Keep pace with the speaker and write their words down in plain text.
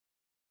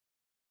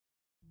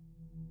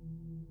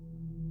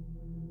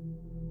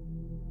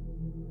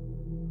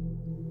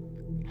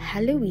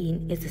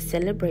Halloween is a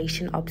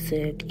celebration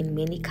observed in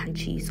many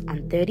countries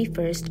on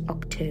 31st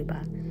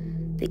October,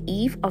 the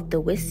eve of the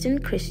Western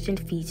Christian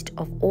feast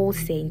of All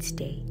Saints'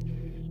 Day.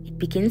 It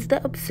begins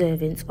the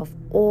observance of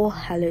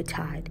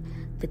All-Hallowtide,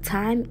 the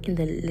time in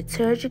the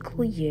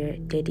liturgical year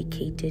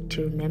dedicated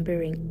to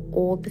remembering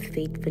all the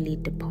faithfully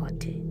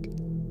departed.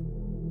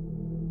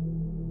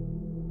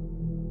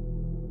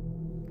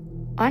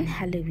 On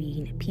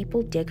Halloween,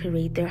 people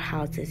decorate their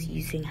houses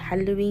using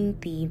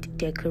Halloween-themed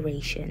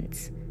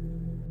decorations.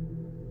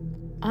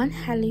 On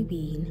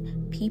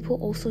Halloween, people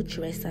also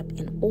dress up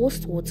in all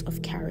sorts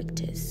of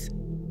characters.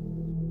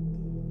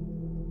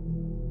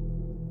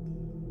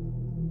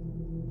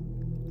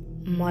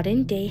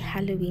 Modern-day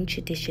Halloween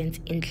traditions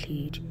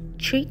include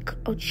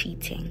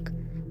trick-or-treating,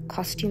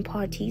 costume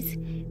parties,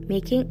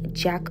 making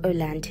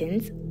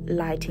jack-o'-lanterns,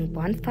 lighting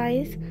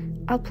bonfires,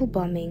 apple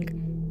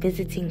bombing,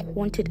 visiting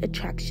haunted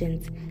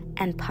attractions,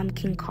 and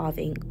pumpkin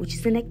carving, which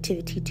is an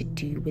activity to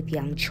do with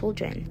young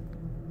children.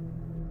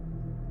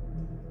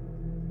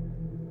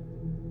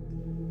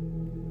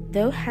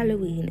 Though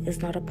Halloween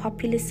is not a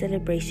popular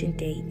celebration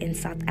day in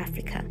South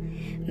Africa,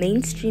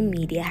 mainstream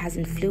media has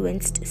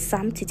influenced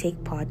some to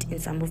take part in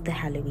some of the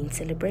Halloween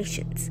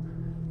celebrations.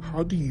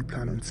 How do you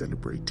plan on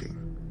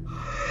celebrating?